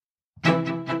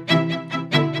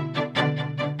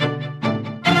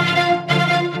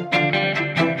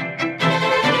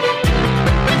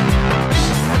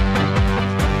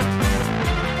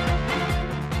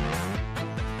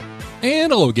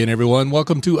Hello again, everyone.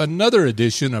 Welcome to another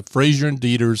edition of Frazier and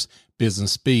Dieter's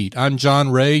Business Beat. I'm John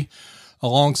Ray,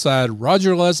 alongside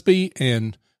Roger Lesby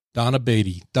and Donna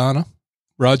Beatty. Donna,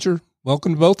 Roger,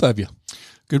 welcome to both of you.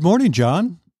 Good morning,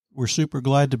 John. We're super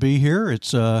glad to be here.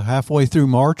 It's halfway through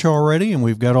March already, and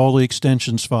we've got all the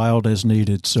extensions filed as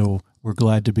needed, so we're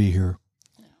glad to be here.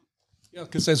 Yeah,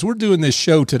 because as we're doing this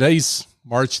show, today's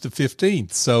March the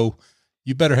 15th, so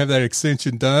you better have that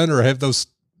extension done or have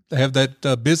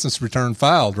that business return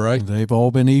filed, right? They've all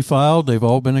been e-filed. They've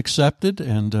all been accepted,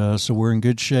 and so we're in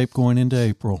good shape going into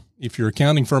April. If your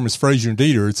accounting firm is Frazier and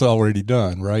Dieter, it's already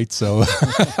done, right? So,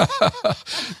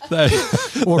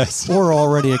 or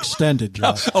already extended,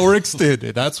 John. Or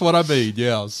extended. That's what I mean.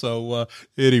 Yeah. So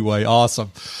anyway,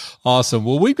 awesome.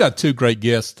 Well, we've got two great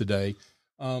guests today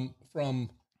from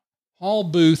Hall,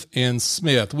 Booth, and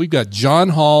Smith. We've got John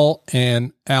Hall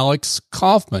and Alex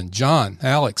Kaufman. John,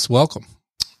 Alex, welcome.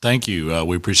 Thank you.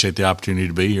 We appreciate the opportunity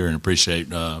to be here and appreciate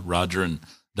Roger and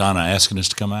Donna asking us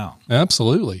to come out.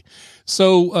 Absolutely.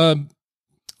 So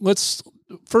let's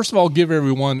first of all give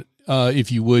everyone,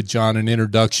 if you would, John, an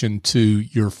introduction to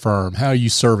your firm. How are you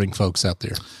serving folks out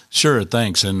there? Sure,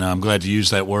 thanks. And I'm glad you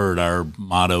used that word. Our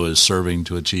motto is serving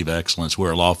to achieve excellence.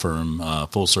 We're a law firm,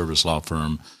 full-service law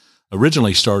firm.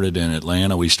 Originally started in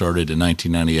Atlanta. We started in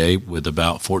 1998 with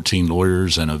about 14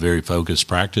 lawyers and a very focused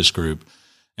practice group.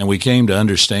 And we came to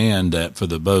understand that for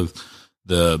both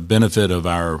the benefit of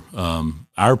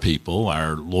our people,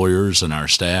 our lawyers and our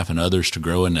staff and others to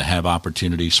grow and to have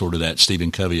opportunity, sort of that Stephen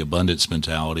Covey abundance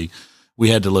mentality, we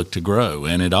had to look to grow.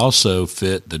 And it also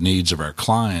fit the needs of our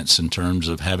clients in terms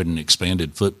of having an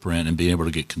expanded footprint and being able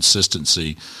to get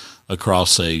consistency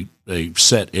across a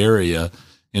set area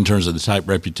in terms of the type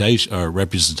reputation or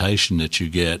representation that you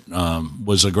get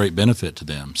was a great benefit to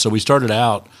them. So we started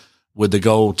out with the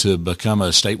goal to become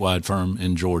a statewide firm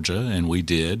in Georgia, and we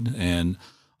did. And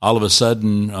all of a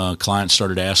sudden, clients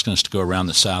started asking us to go around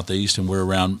the Southeast, and we're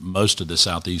around most of the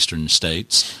Southeastern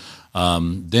states.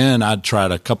 Then I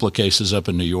tried a couple of cases up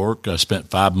in New York. I spent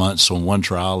 5 months on one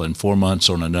trial and 4 months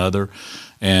on another,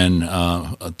 and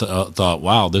thought,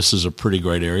 wow, this is a pretty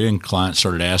great area. And clients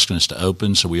started asking us to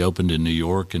open, so we opened in New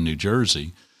York and New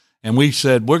Jersey. And we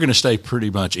said, we're going to stay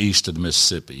pretty much east of the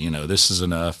Mississippi. You know, this is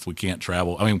enough. We can't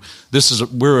travel. I mean,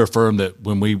 we're a firm that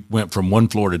when we went from one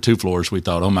floor to two floors, we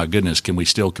thought, oh my goodness, can we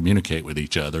still communicate with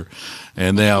each other?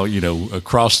 And now, you know,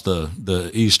 across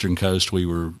the eastern coast, we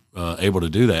were able to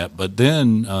do that. But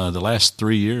then the last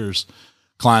 3 years,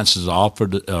 clients has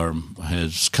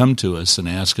come to us and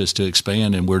asked us to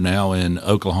expand. And we're now in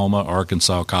Oklahoma,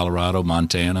 Arkansas, Colorado,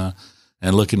 Montana,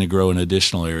 and looking to grow in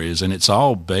additional areas. And it's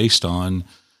all based on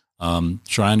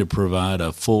trying to provide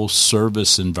a full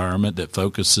service environment that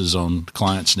focuses on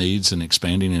clients' needs and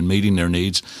expanding and meeting their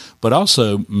needs, but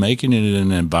also making it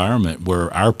an environment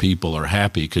where our people are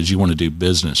happy, because you want to do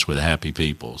business with happy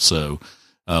people. So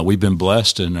we've been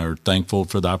blessed and are thankful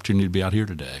for the opportunity to be out here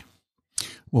today.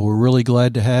 Well, we're really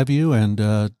glad to have you.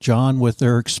 And John, with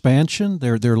their expansion,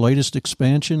 their latest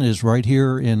expansion is right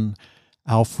here in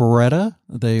Alpharetta.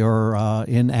 They are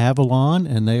in Avalon,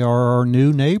 and they are our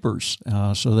new neighbors.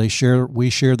 So we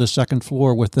share the second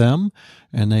floor with them,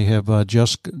 and they have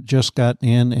just got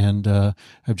in and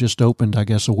have just opened, I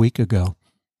guess, a week ago.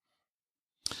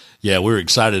 Yeah, we're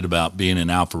excited about being in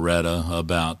Alpharetta,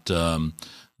 about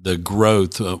the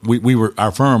growth.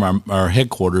 Our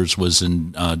headquarters was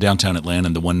in downtown Atlanta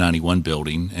in the 191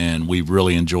 building, and we've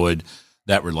really enjoyed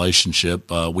that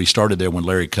relationship. We started there when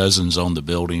Larry Cousins owned the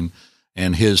building,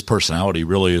 and his personality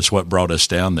really is what brought us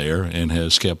down there and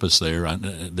has kept us there.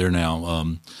 They're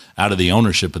now out of the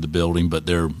ownership of the building, but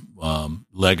their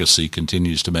legacy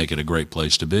continues to make it a great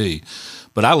place to be.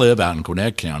 But I live out in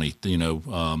Gwinnett County. You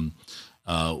know,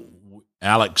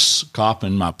 Alex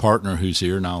Kaufman, my partner who's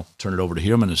here, and I'll turn it over to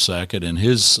him in a second, and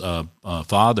his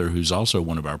father, who's also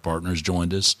one of our partners,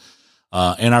 joined us.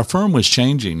 And our firm was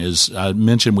changing. As I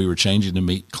mentioned, we were changing to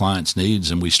meet clients' needs,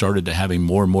 and we started to having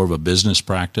more and more of a business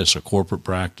practice, a corporate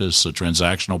practice, a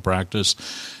transactional practice.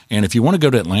 And if you want to go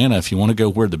to Atlanta, if you want to go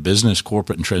where the business,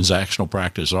 corporate, and transactional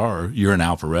practice are, you're in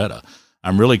Alpharetta.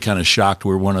 I'm really kind of shocked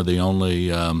we're one of the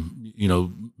only,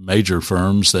 major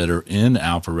firms that are in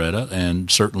Alpharetta,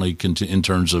 and certainly in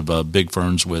terms of big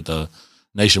firms with a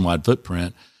nationwide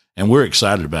footprint. And we're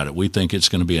excited about it. We think it's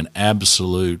going to be an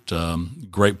absolute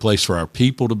great place for our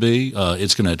people to be.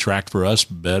 It's going to attract for us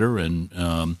better,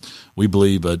 and we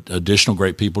believe additional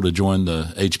great people to join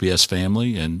the HBS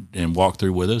family and walk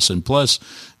through with us. And plus,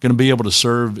 going to be able to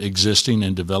serve existing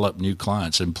and develop new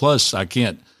clients. And plus, I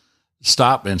can't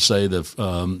stop and say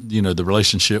the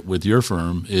relationship with your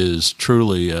firm is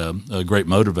truly a great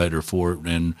motivator for it.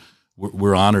 And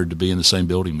we're honored to be in the same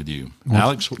building with you.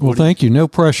 Alex? Well, thank you. No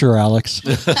pressure, Alex.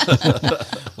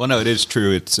 Well, no, it is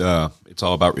true. It's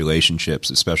all about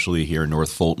relationships, especially here in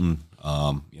North Fulton.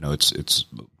 It's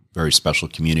a very special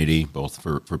community, both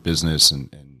for business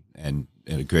and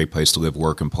a great place to live,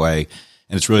 work, and play.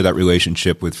 And it's really that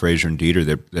relationship with Fraser and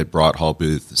Dieter that brought Hall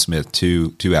Booth Smith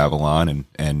to Avalon.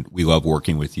 And we love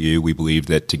working with you. We believe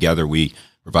that together we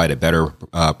provide a better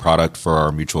product for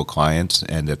our mutual clients,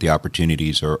 and that the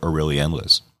opportunities are really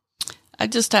endless. I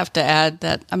just have to add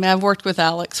that, I've worked with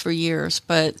Alex for years,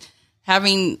 but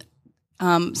having,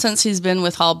 since he's been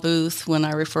with Hall Booth, when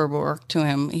I refer work to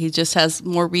him, he just has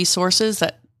more resources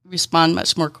that respond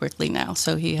much more quickly now.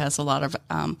 So he has a lot of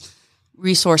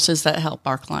resources that help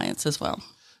our clients as well.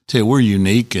 We're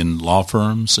unique in law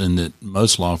firms in that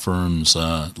most law firms,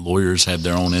 lawyers have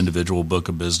their own individual book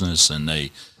of business, and they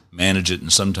manage it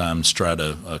and sometimes try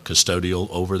to custodial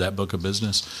over that book of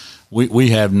business.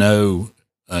 We have no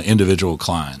individual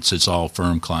clients. It's all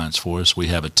firm clients for us. We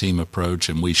have a team approach,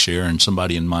 and we share, and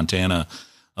somebody in Montana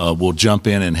will jump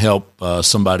in and help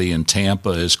somebody in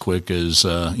Tampa as quick as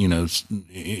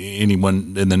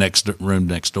anyone in the next room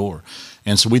next door.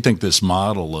 And so we think this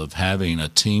model of having a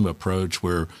team approach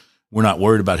where we're not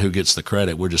worried about who gets the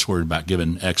credit, we're just worried about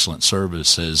giving excellent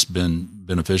service has been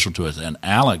beneficial to us. And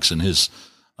Alex and his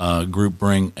group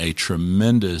bring a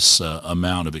tremendous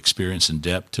amount of experience and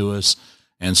depth to us.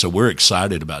 And so we're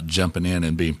excited about jumping in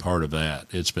and being part of that.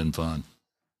 It's been fun.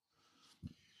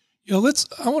 I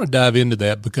want to dive into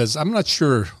that, because I'm not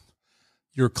sure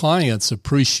your clients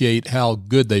appreciate how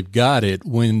good they've got it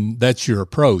when that's your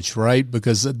approach, right?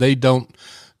 Because they don't,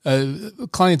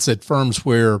 clients at firms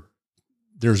where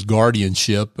there's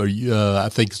guardianship, or I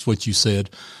think it's what you said,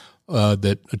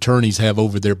 that attorneys have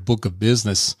over their book of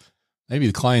business. Maybe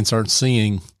the clients aren't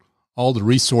seeing all the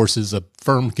resources a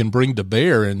firm can bring to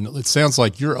bear. And it sounds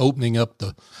like you're opening up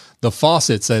the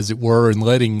faucets, as it were, and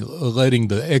letting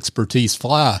the expertise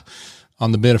fly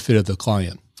on the benefit of the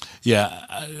client. Yeah,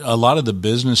 a lot of the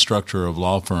business structure of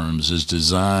law firms is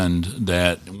designed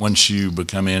that once you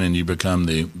become in and you become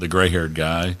the gray-haired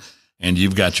guy and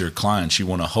you've got your clients, you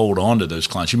want to hold on to those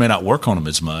clients. You may not work on them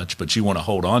as much, but you want to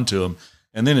hold on to them.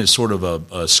 And then it's sort of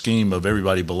a scheme of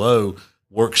everybody below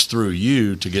works through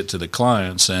you to get to the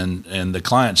clients, and the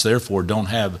clients therefore don't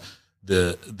have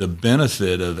the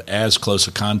benefit of as close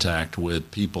a contact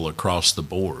with people across the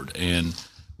board. And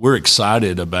we're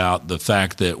excited about the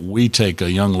fact that we take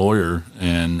a young lawyer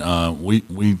and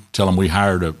we tell them we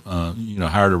hired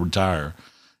to retire,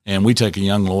 and we take a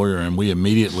young lawyer and we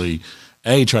immediately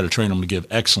try to train them to give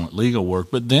excellent legal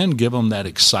work, but then give them that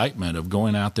excitement of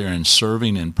going out there and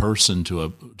serving in person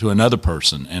to another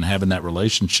person and having that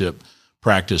relationship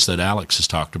practice that Alex has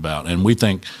talked about. And we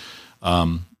think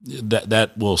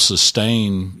that will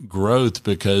sustain growth,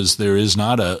 because there is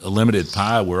not a limited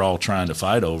pie we're all trying to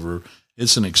fight over.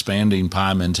 It's an expanding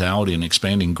pie mentality, an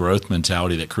expanding growth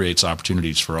mentality that creates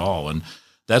opportunities for all. And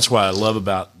that's why I love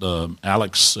about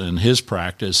Alex and his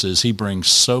practice is he brings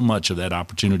so much of that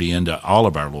opportunity into all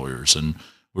of our lawyers, and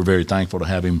we're very thankful to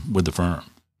have him with the firm.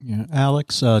 Yeah,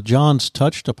 Alex, John's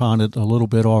touched upon it a little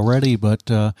bit already, but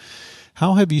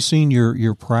how have you seen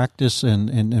your practice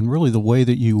and really the way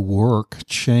that you work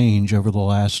change over the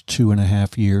last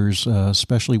 2.5 years,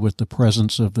 especially with the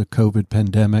presence of the COVID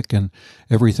pandemic and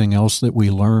everything else that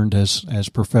we learned as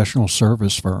professional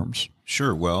service firms?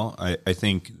 Sure. Well, I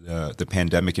think the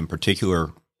pandemic in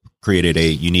particular created a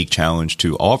unique challenge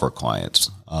to all of our clients,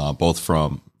 both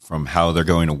from how they're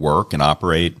going to work and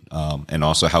operate, and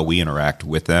also how we interact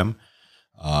with them.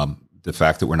 The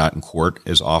fact that we're not in court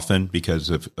as often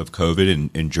because of COVID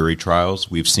and jury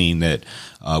trials. We've seen that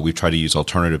we've tried to use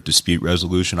alternative dispute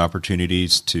resolution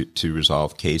opportunities to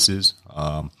resolve cases.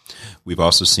 We've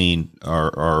also seen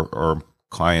our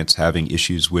clients having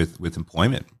issues with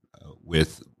employment,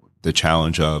 with the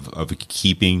challenge of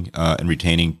keeping and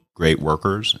retaining great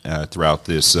workers throughout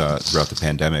the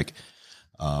pandemic.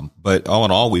 But all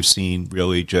in all, we've seen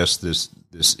really just this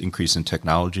increase in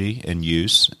technology and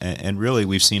use, and really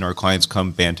we've seen our clients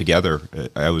band together.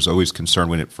 I was always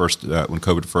concerned when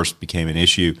COVID first became an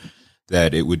issue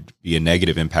that it would be a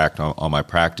negative impact on my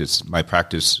practice. My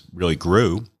practice really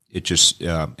grew. It just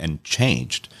and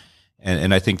changed,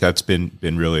 and I think that's been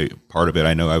really part of it.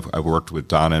 I know I've worked with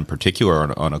Donna in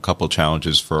particular on a couple of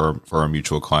challenges for our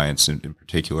mutual clients in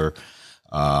particular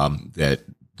that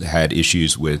had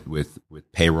issues with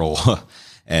payroll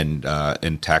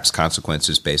and tax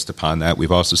consequences based upon that.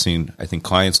 We've also seen, I think,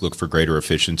 clients look for greater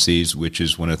efficiencies, which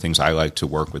is one of the things I like to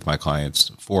work with my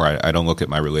clients for. I don't look at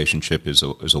my relationship as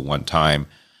a one-time.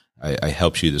 I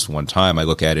helped you this one time. I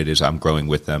look at it as I'm growing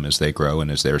with them as they grow,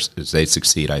 and as they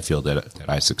succeed, I feel that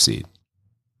I succeed.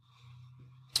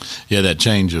 Yeah, that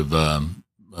change of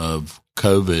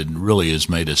COVID really has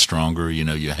made us stronger. You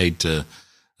know, you hate to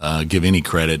give any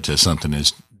credit to something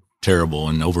as terrible,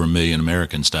 and over 1 million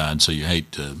Americans died, so you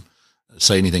hate to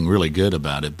say anything really good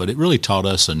about it. But it really taught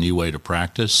us a new way to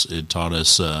practice. It taught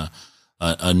us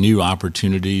a new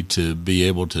opportunity to be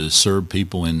able to serve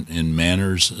people in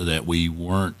manners that we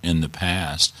weren't in the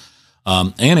past.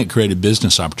 And it created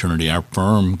business opportunity. Our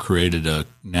firm created a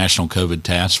national COVID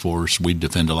task force. We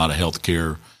defend a lot of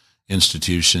healthcare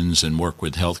institutions and work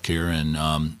with healthcare and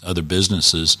other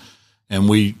businesses. And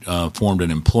we formed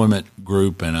an employment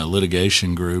group and a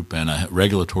litigation group and a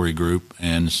regulatory group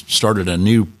and started a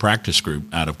new practice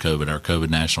group out of COVID. Our COVID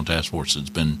National Task Force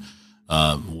has been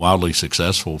wildly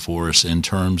successful for us in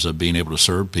terms of being able to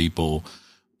serve people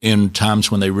in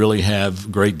times when they really have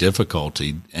great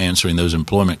difficulty answering those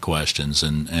employment questions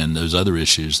and those other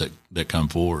issues that come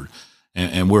forward.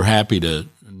 And we're happy to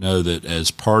know that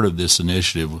as part of this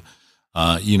initiative,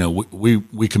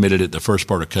 we committed at the first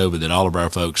part of COVID that all of our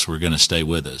folks were going to stay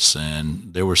with us.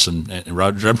 And there were some,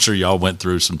 Roger, I'm sure y'all went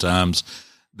through some times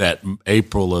that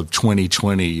April of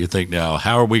 2020, you think now,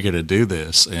 how are we going to do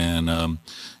this? And,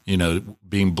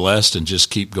 being blessed and just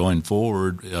keep going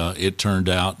forward, it turned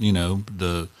out,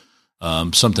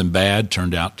 something bad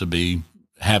turned out to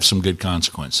have some good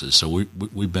consequences. So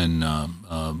we've been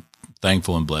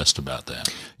thankful and blessed about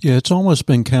that. Yeah, it's almost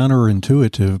been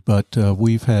counterintuitive, but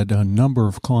we've had a number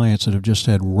of clients that have just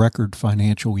had record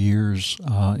financial years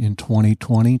in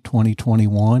 2020,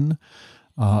 2021.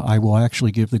 I will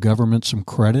actually give the government some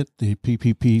credit. The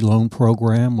PPP loan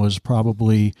program was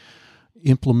probably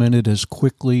implemented as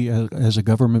quickly as a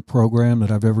government program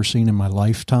that I've ever seen in my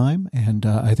lifetime. And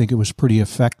I think it was pretty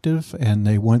effective. And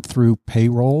they went through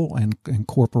payroll and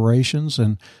corporations,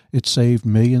 and it saved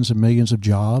millions and millions of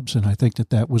jobs. And I think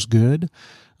that was good.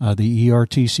 The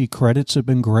ERTC credits have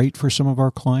been great for some of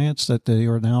our clients that they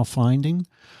are now finding.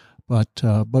 But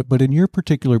in your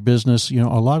particular business, a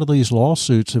lot of these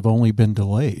lawsuits have only been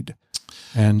delayed.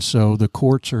 And so the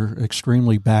courts are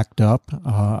extremely backed up.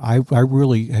 I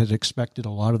really had expected a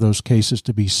lot of those cases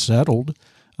to be settled.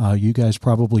 You guys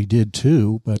probably did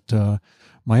too, but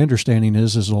my understanding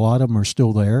is a lot of them are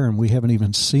still there, and we haven't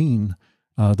even seen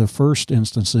the first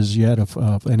instances yet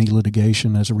of any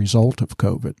litigation as a result of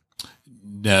COVID.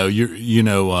 No,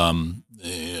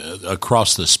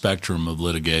 across the spectrum of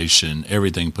litigation,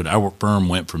 our firm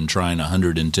went from trying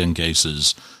 110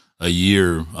 cases a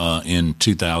year in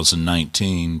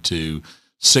 2019 to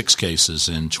 6 cases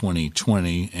in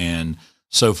 2020, and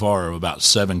so far about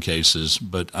 7 cases.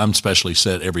 But I'm specially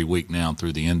set every week now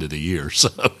through the end of the year, so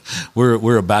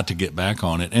we're about to get back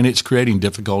on it, and it's creating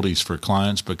difficulties for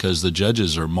clients because the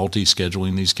judges are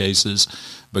multi-scheduling these cases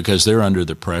because they're under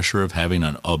the pressure of having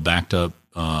a backed up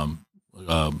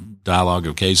dialogue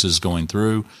of cases going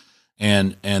through,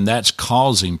 and that's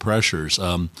causing pressures.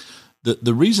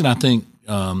 The reason I think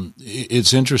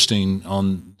it's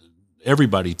interesting,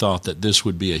 everybody thought that this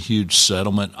would be a huge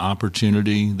settlement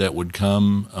opportunity that would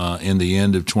come in the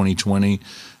end of 2020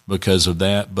 because of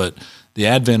that. But the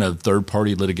advent of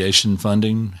third-party litigation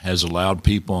funding has allowed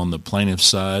people on the plaintiff's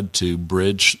side to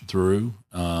bridge through,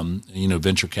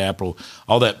 venture capital,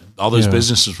 all those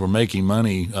businesses were making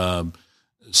money.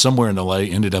 Somewhere in the way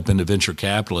ended up into venture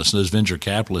capitalists. Those venture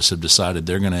capitalists have decided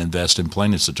they're going to invest in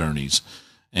plaintiff's attorneys.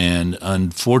 And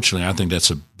unfortunately, I think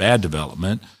that's a bad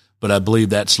development, but I believe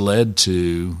that's led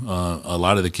to a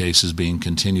lot of the cases being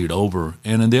continued over.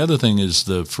 And then the other thing is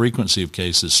the frequency of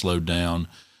cases slowed down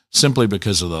simply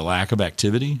because of the lack of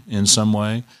activity in some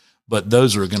way. But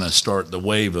those are going to start, the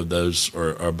wave of those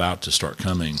are about to start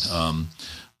coming.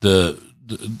 The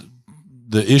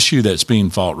issue that's being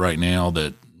fought right now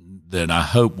that I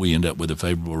hope we end up with a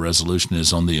favorable resolution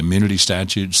is on the immunity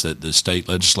statutes that the state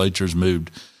legislatures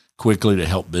moved quickly to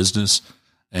help business.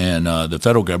 And the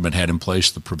federal government had in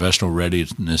place the Professional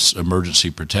Readiness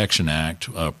Emergency Protection Act,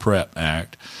 PREP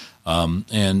Act.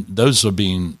 And those are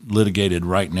being litigated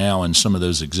right now in some of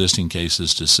those existing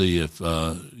cases to see if,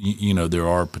 there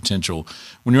are potential.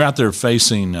 When you're out there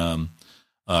facing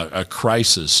a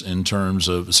crisis in terms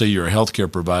of, say you're a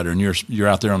healthcare provider and you're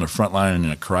out there on the front line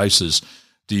in a crisis,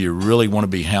 do you really want to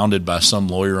be hounded by some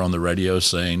lawyer on the radio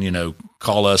saying,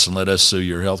 call us and let us sue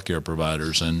your healthcare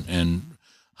providers? And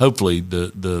hopefully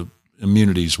the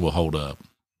immunities will hold up.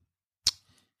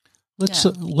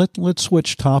 Let's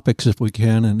switch topics if we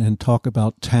can and talk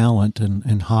about talent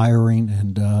and hiring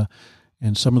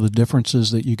and some of the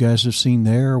differences that you guys have seen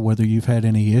there, whether you've had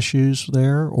any issues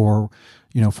there or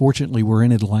fortunately we're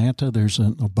in Atlanta. There's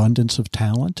an abundance of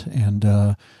talent,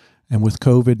 and with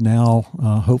COVID now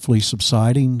hopefully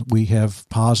subsiding, we have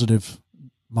positive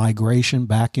migration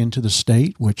back into the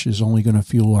state, which is only going to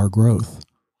fuel our growth.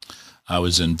 I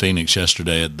was in Phoenix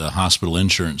yesterday at the Hospital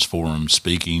Insurance Forum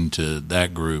speaking to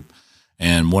that group,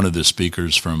 and one of the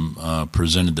speakers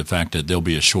presented the fact that there'll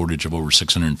be a shortage of over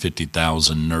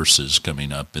 650,000 nurses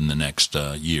coming up in the next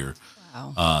year.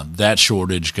 Wow. That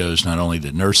shortage goes not only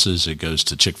to nurses, it goes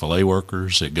to Chick-fil-A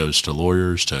workers, it goes to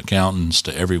lawyers, to accountants,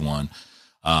 to everyone.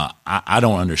 I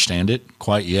don't understand it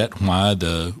quite yet, why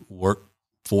the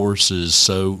workforce is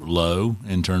so low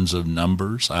in terms of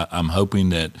numbers. I'm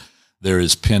hoping that there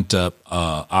is pent-up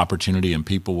opportunity and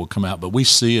people will come out, but we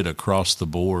see it across the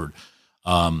board.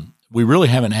 We really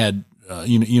haven't had,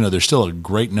 there's still a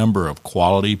great number of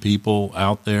quality people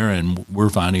out there, and we're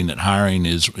finding that hiring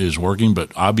is working,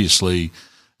 but obviously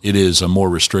it is a more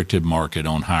restricted market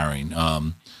on hiring.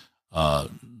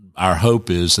 Our hope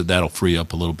is that that'll free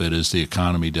up a little bit as the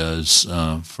economy does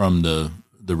from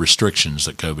the restrictions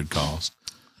that COVID caused.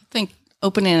 I think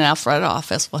opening an Alpharetta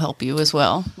office will help you as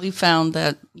well. We've found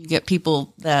that you get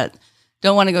people that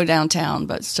don't want to go downtown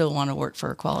but still want to work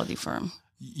for a quality firm.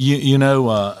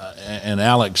 And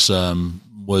Alex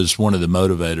was one of the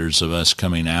motivators of us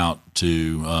coming out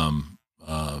to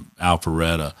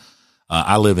Alpharetta.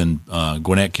 I live in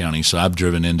Gwinnett County, so I've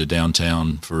driven into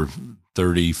downtown for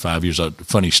 35 years. A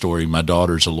funny story, my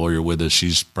daughter's a lawyer with us.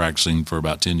 She's practicing for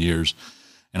about 10 years.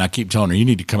 And I keep telling her, you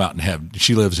need to come out and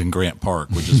she lives in Grant Park,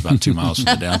 which is about 2 miles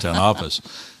from the downtown office.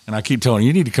 And I keep telling her,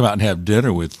 you need to come out and have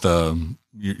dinner with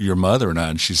your mother and I.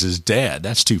 And she says, Dad,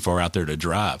 that's too far out there to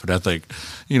drive. And I think,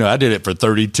 I did it for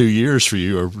 32 years for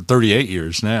you, or 38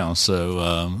 years now.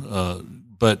 So,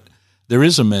 but there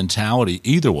is a mentality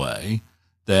either way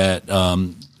that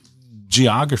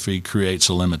geography creates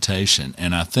a limitation.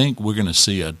 And I think we're going to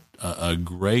see a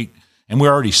great, and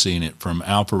we're already seeing it from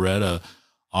Alpharetta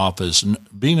office,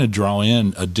 being to draw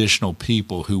in additional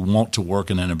people who want to work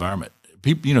in that environment.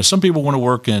 People, some people want to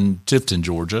work in Tifton,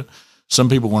 Georgia. Some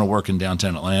people want to work in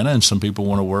downtown Atlanta, and some people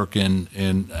want to work in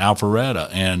Alpharetta.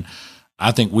 And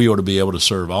I think we ought to be able to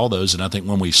serve all those. And I think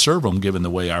when we serve them, given the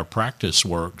way our practice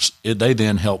works, they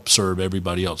then help serve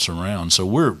everybody else around. So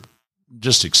we're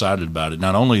just excited about it.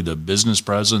 Not only the business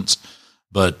presence,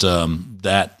 but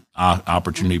that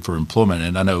opportunity for employment.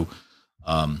 And I know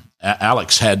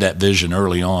Alex had that vision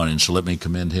early on, and so let me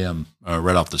commend him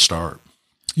right off the start.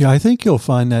 Yeah, I think you'll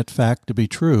find that fact to be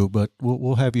true, but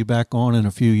we'll have you back on in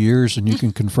a few years, and you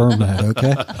can confirm that,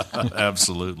 okay?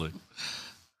 Absolutely.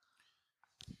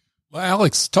 Well,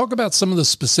 Alex, talk about some of the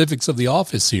specifics of the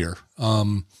office here.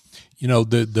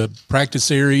 The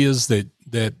practice areas that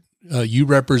you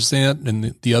represent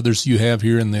and the others you have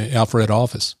here in the Alpharetta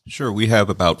office. Sure. We have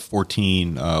about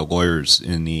 14 lawyers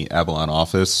in the Avalon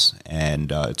office,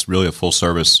 and it's really a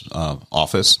full-service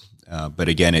office. But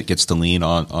again, it gets to lean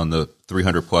on the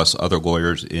 300-plus other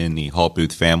lawyers in the Hall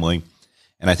Booth family,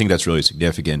 and I think that's really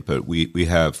significant. But we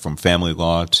have from family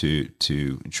law to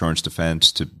insurance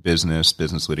defense to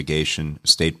business litigation,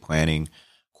 estate planning,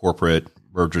 corporate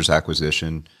mergers,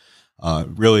 acquisition.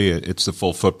 Really, it's the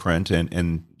full footprint,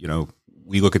 and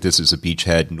we look at this as a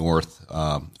beachhead north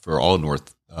for all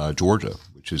North Georgia,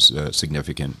 which is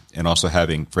significant. And also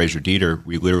having Fraser Dieter,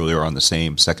 we literally are on the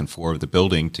same second floor of the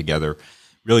building together,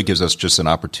 really gives us just an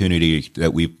opportunity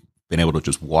that we've been able to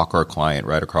just walk our client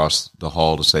right across the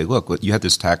hall to say, look, you had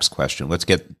this tax question. Let's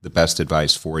get the best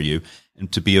advice for you,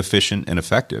 and to be efficient and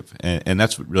effective. And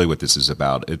that's really what this is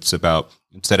about. It's about,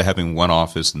 instead of having one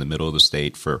office in the middle of the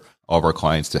state for all of our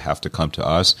clients to have to come to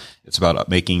us, it's about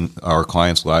making our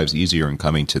clients' lives easier and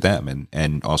coming to them,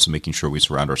 and also making sure we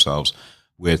surround ourselves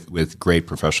with great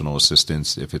professional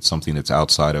assistance if it's something that's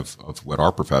outside of what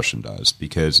our profession does,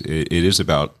 because it is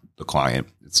about the client.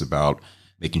 It's about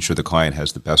making sure the client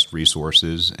has the best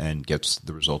resources and gets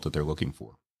the result that they're looking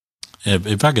for.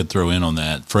 If I could throw in on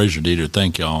that, Fraser Dieter,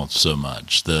 thank y'all so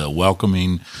much. The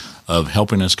welcoming of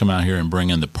helping us come out here and bring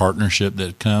in the partnership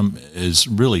that come is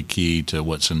really key to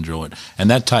what's enjoyed. And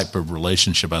that type of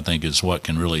relationship, I think, is what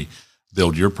can really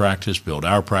build your practice, build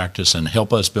our practice, and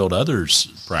help us build others'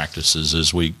 practices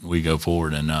as we go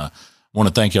forward. And I want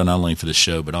to thank y'all not only for the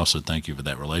show, but also thank you for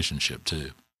that relationship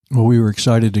too. Well, we were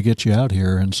excited to get you out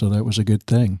here, and so that was a good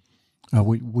thing.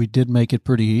 We did make it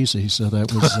pretty easy, so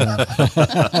that was.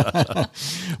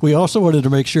 We also wanted to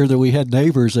make sure that we had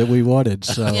neighbors that we wanted.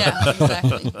 So yeah,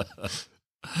 exactly.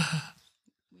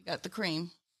 We got the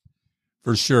cream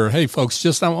for sure. Hey,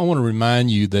 folks, I want to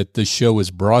remind you that this show is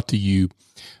brought to you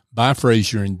by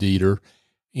Fraser and Dieter.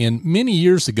 And many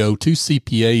years ago, two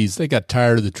CPAs, they got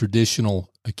tired of the traditional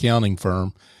accounting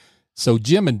firm. So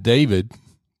Jim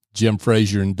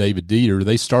Frazier and David Dieter,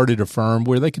 they started a firm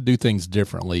where they could do things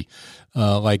differently,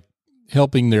 like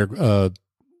helping their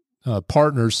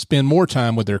partners spend more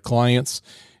time with their clients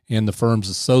and the firm's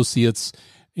associates,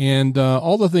 and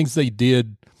all the things they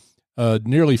did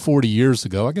nearly 40 years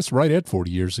ago, I guess right at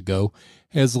 40 years ago,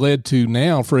 has led to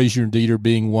now Frazier and Dieter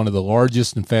being one of the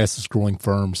largest and fastest growing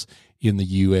firms in the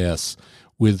U.S.,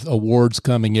 with awards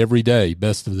coming every day: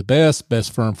 best of the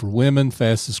best firm for women,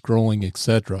 fastest growing,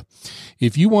 etc.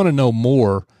 If you want to know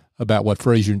more about what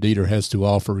Frazier and Dieter has to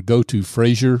offer, go to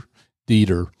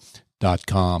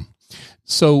FrazierDieter.com.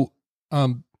 So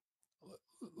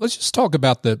let's just talk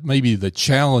about maybe the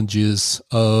challenges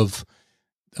of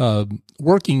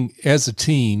working as a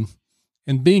team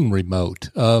and being remote,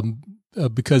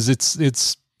 because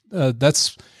it's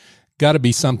that's got to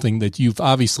be something that you've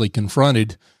obviously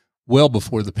confronted well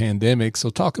before the pandemic.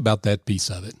 So talk about that piece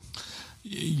of it.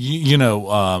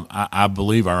 I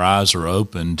believe our eyes are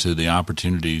open to the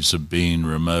opportunities of being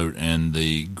remote and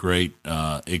the great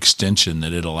extension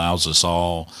that it allows us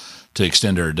all to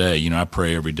extend our day. I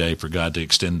pray every day for God to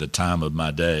extend the time of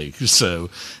my day. So,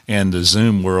 and the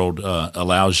Zoom world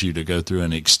allows you to go through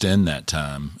and extend that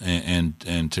time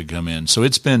and to come in. So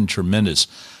it's been tremendous.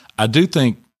 I do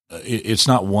think it's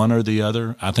not one or the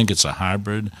other. I think it's a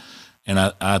hybrid. And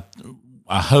I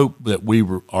hope that we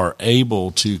are able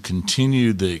to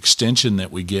continue the extension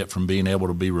that we get from being able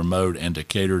to be remote and to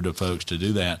cater to folks to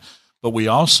do that. But we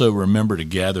also remember to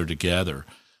gather together,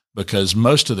 because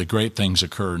most of the great things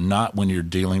occur not when you're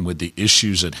dealing with the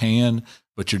issues at hand,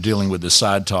 but you're dealing with the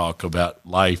side talk about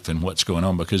life and what's going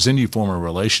on, because then you form a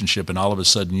relationship and all of a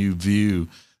sudden you view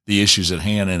the issues at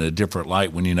hand in a different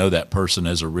light when you know that person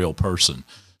as a real person.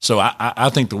 So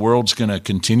I think the world's going to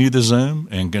continue the Zoom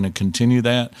and going to continue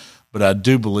that, but I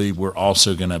do believe we're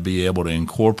also going to be able to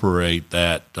incorporate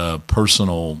that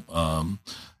personal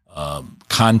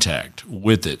contact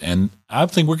with it, and I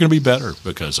think we're going to be better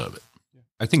because of it.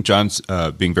 I think John's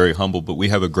being very humble, but we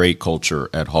have a great culture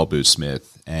at Hall Booth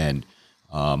Smith, and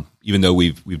even though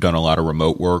we've done a lot of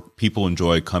remote work, people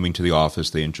enjoy coming to the office.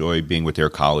 They enjoy being with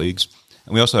their colleagues.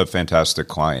 And we also have fantastic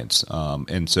clients.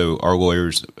 And so our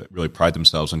lawyers really pride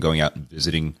themselves on going out and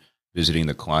visiting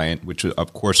the client, which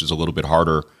of course is a little bit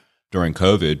harder during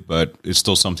COVID, but it's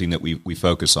still something that we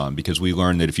focus on, because we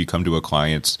learned that if you come to a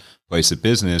client's place of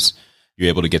business, you're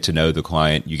able to get to know the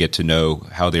client, you get to know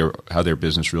how their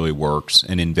business really works.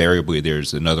 And invariably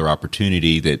there's another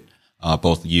opportunity that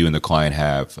both you and the client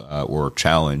have, or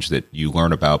challenge that you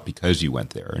learn about because you went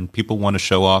there. And people want to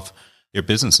show off their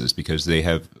businesses because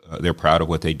they're proud of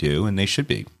what they do, and they should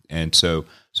be. And so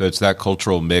it's that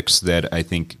cultural mix that I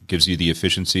think gives you the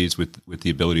efficiencies with the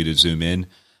ability to zoom in,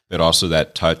 but also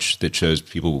that touch that shows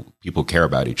people care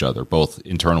about each other, both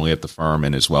internally at the firm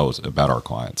and as well as about our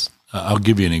clients. I'll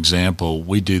give you an example.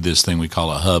 We do this thing we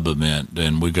call a hub event,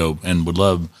 and we go and would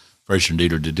love Frazier and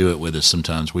Dieter to do it with us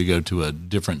sometimes. We go to a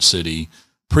different city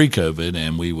pre-COVID,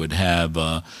 and we would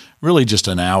have really just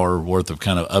an hour worth of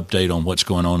kind of update on what's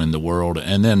going on in the world,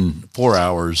 and then 4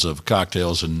 hours of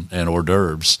cocktails and hors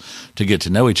d'oeuvres to get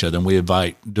to know each other. And we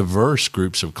invite diverse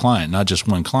groups of clients, not just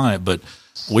one client, but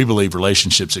we believe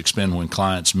relationships expand when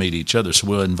clients meet each other. So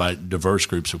we'll invite diverse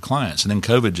groups of clients. And then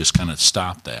COVID just kind of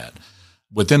stopped that.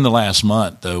 Within the last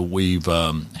month, though, we've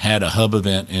had a hub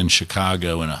event in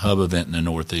Chicago and a hub event in the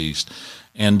Northeast.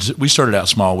 And we started out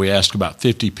small. We asked about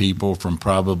 50 people from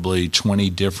probably 20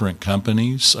 different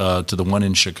companies to the one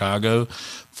in Chicago.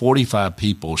 45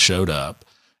 people showed up,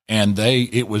 and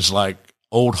it was like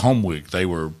old home week. They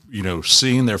were,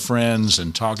 seeing their friends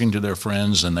and talking to their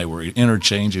friends, and they were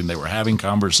interchanging. They were having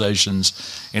conversations,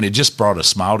 and it just brought a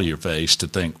smile to your face to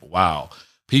think, wow,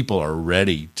 people are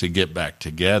ready to get back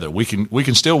together. We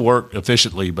can still work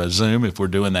efficiently by Zoom if we're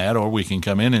doing that, or we can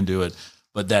come in and do it.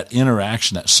 But that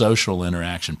interaction, that social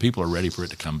interaction, people are ready for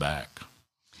it to come back.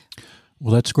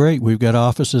 Well, that's great. We've got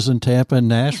offices in Tampa and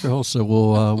Nashville, so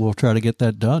we'll try to get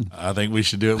that done. I think we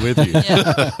should do it with you.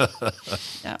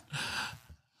 Yeah.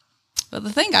 But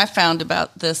the thing I found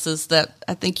about this is that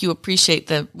I think you appreciate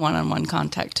the one-on-one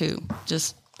contact too.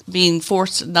 Just being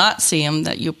forced to not see them,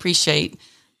 that you appreciate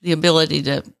the ability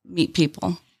to meet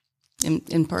people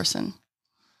in person.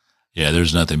 Yeah,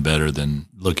 there's nothing better than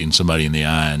looking somebody in the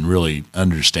eye and really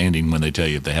understanding when they tell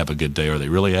you if they have a good day, are they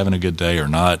really having a good day or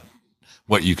not,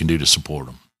 what you can do to support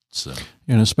them. So,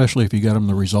 and especially if you got them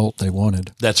the result they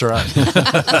wanted. That's right.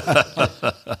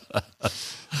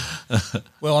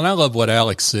 Well, and I love what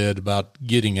Alex said about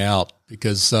getting out,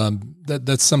 because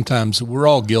that's sometimes we're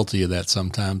all guilty of that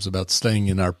sometimes, about staying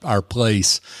in our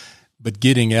place. but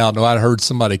getting out. I heard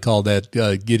somebody call that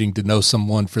getting to know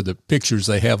someone for the pictures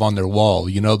they have on their wall.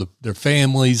 Their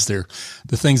families, the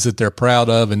things that they're proud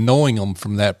of, and knowing them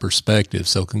from that perspective.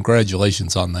 So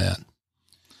congratulations on that.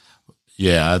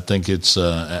 Yeah, I think it's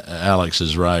Alex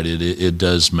is right. It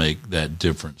does make that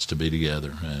difference to be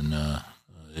together, and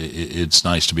it's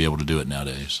nice to be able to do it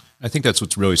nowadays. I think that's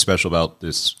what's really special about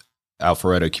this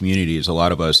Alpharetta community is a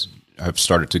lot of us have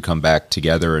started to come back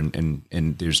together, and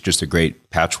there's just a great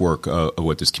patchwork of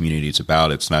what this community is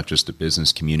about. It's not just a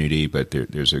business community, but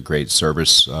there's a great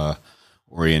service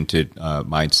oriented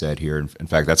mindset here. In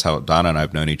fact, that's how Donna and I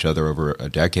have known each other over a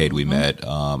decade. We met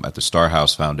at the Star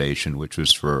House Foundation, which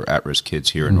was for at-risk kids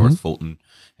here in North Fulton.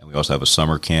 And we also have a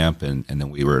summer camp, and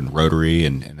then we were in Rotary,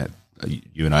 and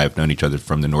you and I have known each other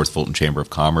from the North Fulton Chamber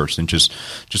of Commerce, and just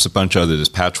a bunch of this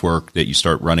patchwork that you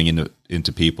start running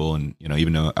into people. And,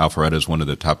 even though Alpharetta is one of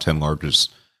the top 10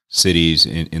 largest cities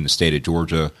in the state of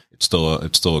Georgia, it's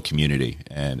still a community.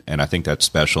 And I think that's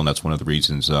special. And that's one of the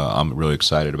reasons I'm really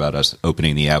excited about us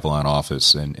opening the Avalon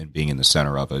office and being in the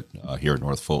center of it here in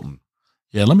North Fulton.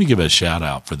 Yeah. Let me give a shout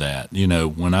out for that.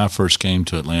 When I first came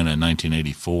to Atlanta in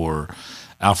 1984,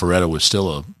 Alpharetta was still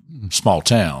a small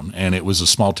town, and it was a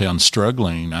small town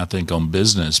struggling, I think, on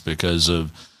business because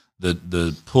of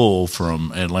the pull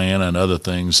from Atlanta and other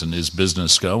things and his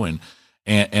business going.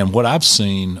 And what I've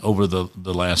seen over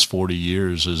the last 40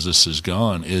 years as this has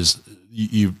gone is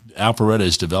Alpharetta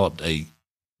has developed a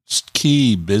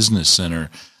key business center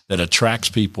that attracts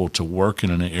people to work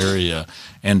in an area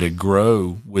and to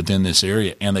grow within this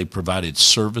area. And they provided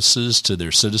services to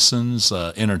their citizens,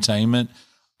 entertainment,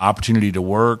 opportunity to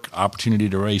work, opportunity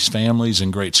to raise families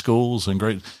in great schools and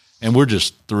we're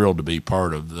just thrilled to be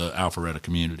part of the Alpharetta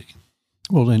community.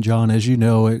 Well, then, John, as you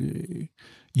know,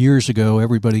 years ago,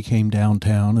 everybody came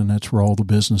downtown, and that's where all the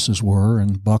businesses were,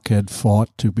 and Buckhead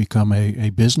fought to become a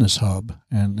business hub,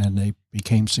 and they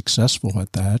became successful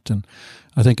at that. And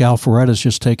I think Alpharetta is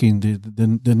just taking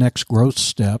the next growth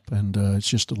step, and it's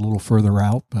just a little further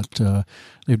out, but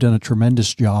they've done a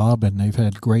tremendous job, and they've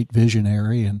had great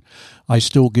visionary. And I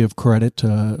still give credit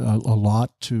a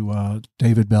lot to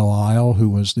David Belle-Isle, who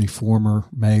was the former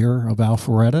mayor of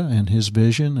Alpharetta, and his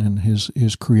vision and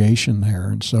his creation there.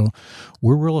 And so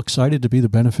we're real excited to be the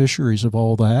beneficiaries of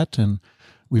all that. And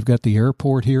we've got the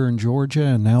airport here in Georgia,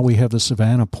 and now we have the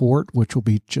Savannah Port, which will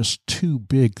be just two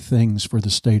big things for the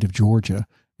state of Georgia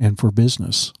and for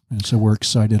business. And so we're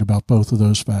excited about both of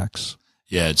those facts.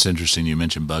 Yeah, it's interesting you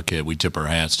mentioned Buckhead. We tip our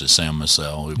hats to Sam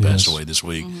Massell, who passed away this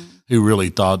week, who really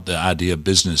thought the idea of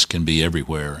business can be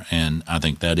everywhere. And I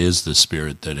think that is the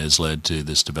spirit that has led to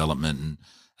this development in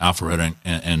Alpharetta.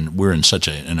 And we're in such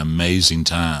an amazing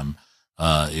time.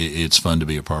 It's fun to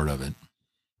be a part of it.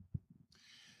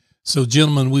 So,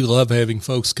 gentlemen, we love having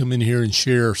folks come in here and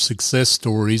share success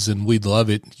stories, and we'd love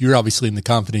it. You're obviously in the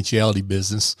confidentiality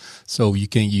business, so you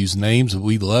can't use names, but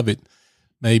we love it.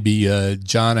 Maybe,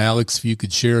 John, Alex, if you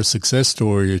could share a success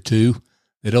story or two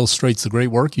that illustrates the great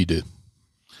work you do.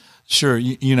 Sure.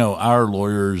 Our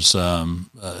lawyers,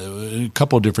 a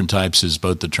couple of different types is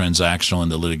both the transactional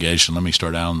and the litigation. Let me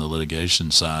start out on the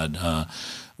litigation side.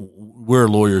 We're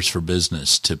lawyers for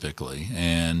business typically,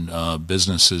 and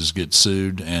businesses get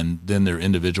sued, and then their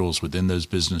individuals within those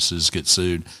businesses get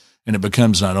sued. And it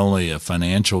becomes not only a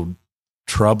financial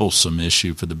troublesome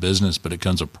issue for the business, but it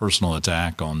becomes a personal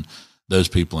attack on those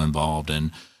people involved.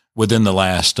 And within the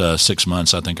last 6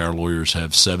 months, I think our lawyers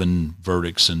have 7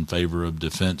 verdicts in favor of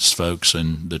defense folks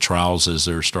and the trials as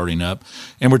they're starting up.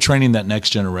 And we're training that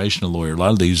next generation of lawyer. A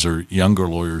lot of these are younger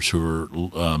lawyers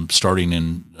who are starting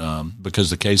in because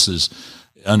the cases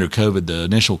under COVID, the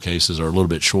initial cases are a little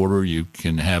bit shorter. You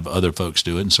can have other folks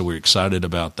do it. And so we're excited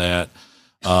about that.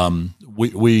 A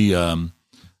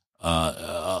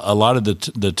lot of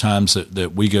the times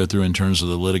that we go through in terms of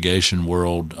the litigation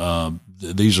world,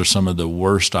 these are some of the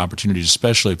worst opportunities,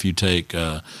 especially if you take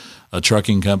a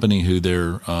trucking company who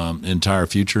their entire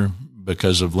future,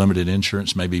 because of limited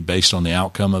insurance, may be based on the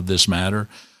outcome of this matter,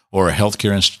 or a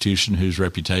healthcare institution whose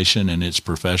reputation and its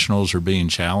professionals are being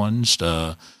challenged,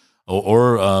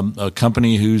 or a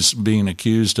company who's being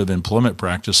accused of employment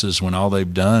practices when all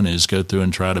they've done is go through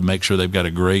and try to make sure they've got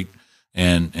a great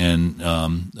and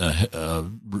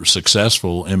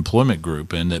successful employment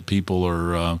group, and that people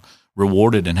are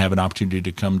rewarded and have an opportunity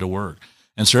to come to work.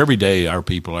 And so every day our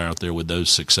people are out there with those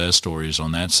success stories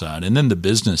on that side. And then the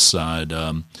business side,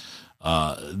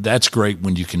 that's great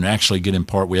when you can actually get in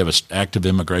part. We have an active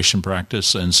immigration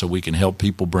practice, and so we can help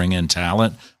people bring in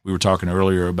talent. We were talking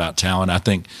earlier about talent. I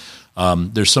think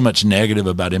there's so much negative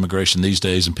about immigration these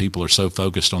days, and people are so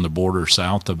focused on the border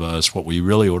south of us. What we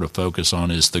really ought to focus on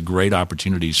is the great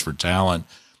opportunities for talent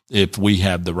if we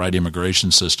have the right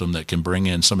immigration system that can bring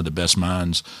in some of the best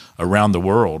minds around the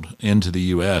world into the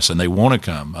U.S. and they want to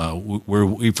come.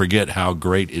 We forget how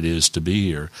great it is to be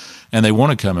here, and they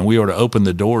want to come, and we ought to open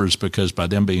the doors because by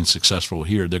them being successful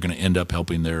here, they're going to end up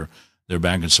helping their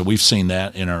background. So we've seen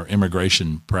that in our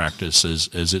immigration practice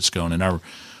as it's going, and our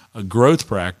growth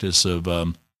practice of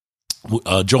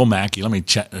Joel Mackey. Let me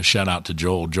shout out to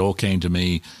Joel. Joel came to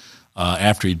me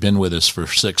after he'd been with us for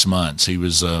 6 months. He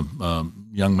was a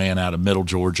young man out of Middle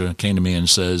Georgia, came to me and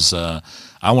says,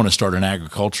 I want to start an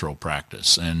agricultural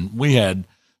practice. And we had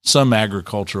some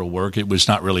agricultural work. It was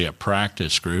not really a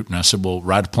practice group. And I said, well,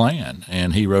 write a plan.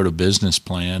 And he wrote a business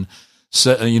plan.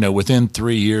 So, within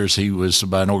 3 years, he was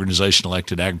by an organization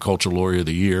elected Agricultural Lawyer of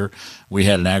the Year. We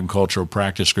had an agricultural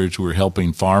practice group. We were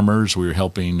helping farmers. We were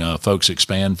helping folks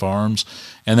expand farms.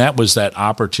 And that was that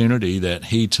opportunity that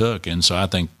he took. And so I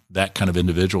think that kind of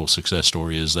individual success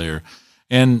story is there.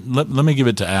 And let me give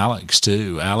it to Alex,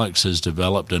 too. Alex has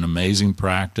developed an amazing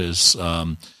practice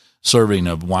serving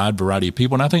a wide variety of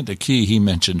people. And I think the key he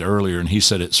mentioned earlier, and he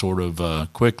said it sort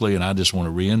of quickly, and I just want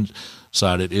to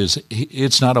reinside it, is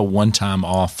it's not a one-time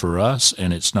off for us,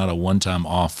 and it's not a one-time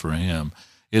off for him.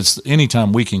 It's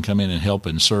anytime we can come in and help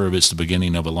and serve, it's the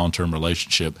beginning of a long-term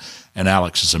relationship, and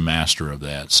Alex is a master of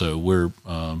that. So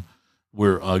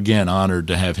we're again honored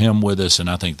to have him with us, and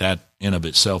I think that in of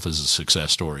itself is a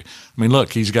success story. I mean,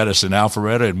 look, he's got us in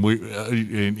Alpharetta,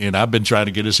 and and I've been trying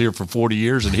to get us here for 40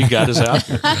 years, and he got us out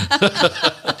here.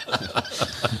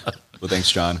 Well,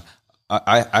 thanks, John.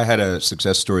 I had a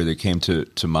success story that came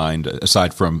to mind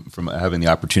aside from having the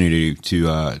opportunity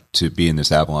to be in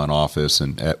this Avalon office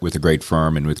and with a great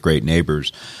firm and with great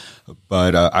neighbors.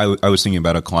 But I was thinking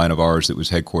about a client of ours that was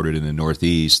headquartered in the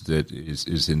Northeast that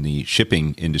is in the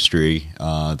shipping industry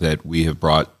that we have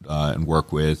brought and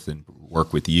work with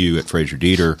you at Fraser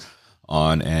Dieter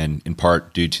on, and in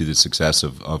part due to the success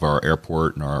of our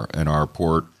airport and our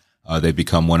port. They've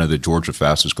become one of the Georgia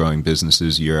fastest growing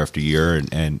businesses year after year,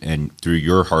 and through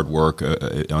your hard work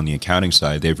on the accounting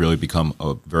side, they've really become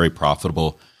a very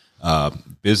profitable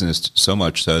business. So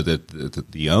much so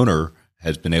that the owner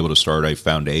has been able to start a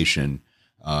foundation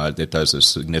that does a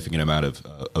significant amount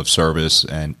of service,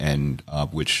 and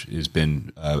which has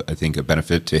been, I think, a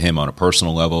benefit to him on a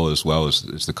personal level as well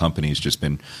as the company's just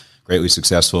been greatly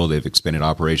successful. They've expanded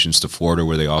operations to Florida,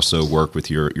 where they also work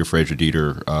with your Fraser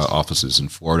Dieter offices in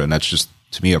Florida, and that's just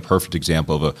to me a perfect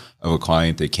example of a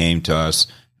client that came to us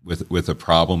with a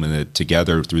problem, and that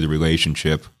together through the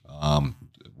relationship,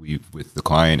 we with the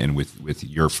client and with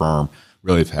your firm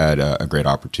really have had a great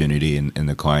opportunity, and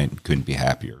the client couldn't be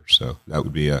happier. So that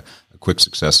would be a quick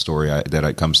success story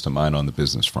that comes to mind on the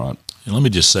business front. And let me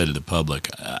just say to the public,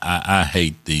 I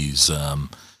hate these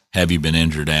have you been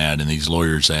injured ad and these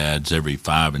lawyers ads every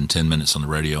 5 and 10 minutes on the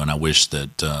radio. And I wish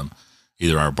that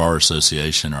either our bar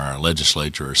association or our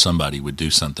legislature or somebody would do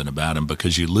something about them,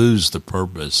 because you lose the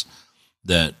purpose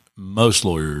that most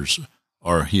lawyers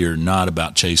are here not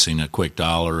about chasing a quick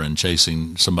dollar and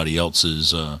chasing somebody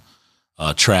else's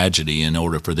tragedy in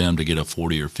order for them to get a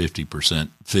 40 or 50%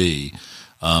 fee.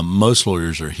 Most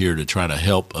lawyers are here to try to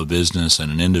help a business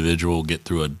and an individual get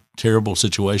through a terrible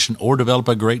situation or develop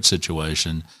a great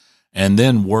situation, and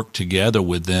then work together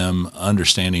with them,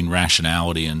 understanding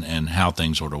rationality and how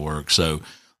things ought to work. So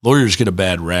lawyers get a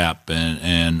bad rap,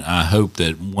 and I hope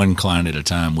that one client at a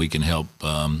time we can help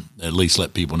at least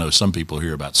let people know some people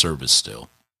hear about service still.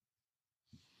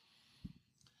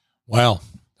 Wow.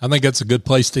 I think that's a good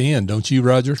place to end, don't you,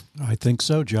 Roger? I think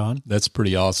so, John. That's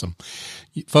pretty awesome.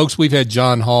 Folks, we've had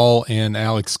John Hall and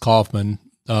Alex Kaufman,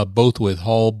 both with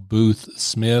Hall Booth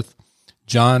Smith.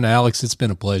 John, Alex, it's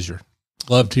been a pleasure.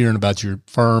 Loved hearing about your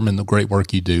firm and the great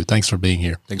work you do. Thanks for being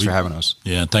here. Thanks for having us.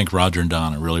 Yeah, thank Roger and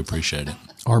Don. I really appreciate it.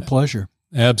 Our pleasure.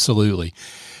 Absolutely.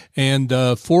 And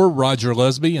for Roger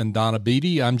Lusby and Donna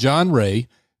Beatty, I'm John Ray.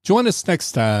 Join us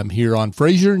next time here on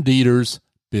Fraser and Dieter's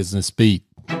Business Beat.